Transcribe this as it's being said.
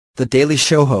The Daily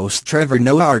Show host Trevor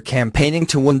Noah are campaigning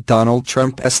to win Donald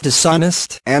Trump's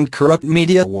Dishonest and Corrupt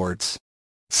Media Awards.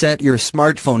 Set your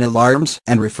smartphone alarms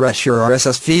and refresh your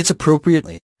RSS feeds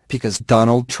appropriately, because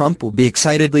Donald Trump will be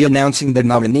excitedly announcing the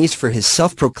nominees for his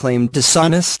self-proclaimed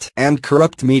Dishonest and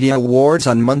Corrupt Media Awards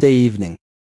on Monday evening.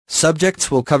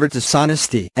 Subjects will cover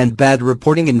dishonesty and bad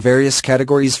reporting in various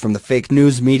categories from the fake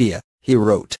news media, he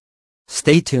wrote.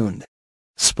 Stay tuned.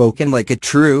 Spoken like a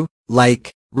true,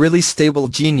 really stable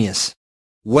genius.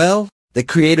 Well, the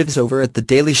creatives over at The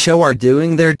Daily Show are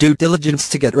doing their due diligence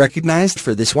to get recognized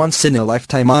for this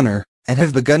once-in-a-lifetime honor, and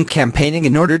have begun campaigning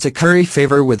in order to curry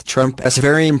favor with Trump's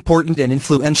very important and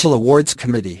influential awards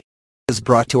committee. As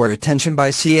brought to our attention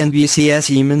by CNBC's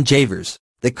Eamon Javers,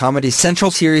 the Comedy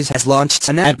Central series has launched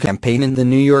an ad campaign in the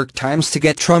New York Times to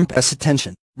get Trump's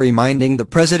attention, reminding the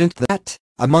president that,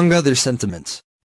 among other sentiments,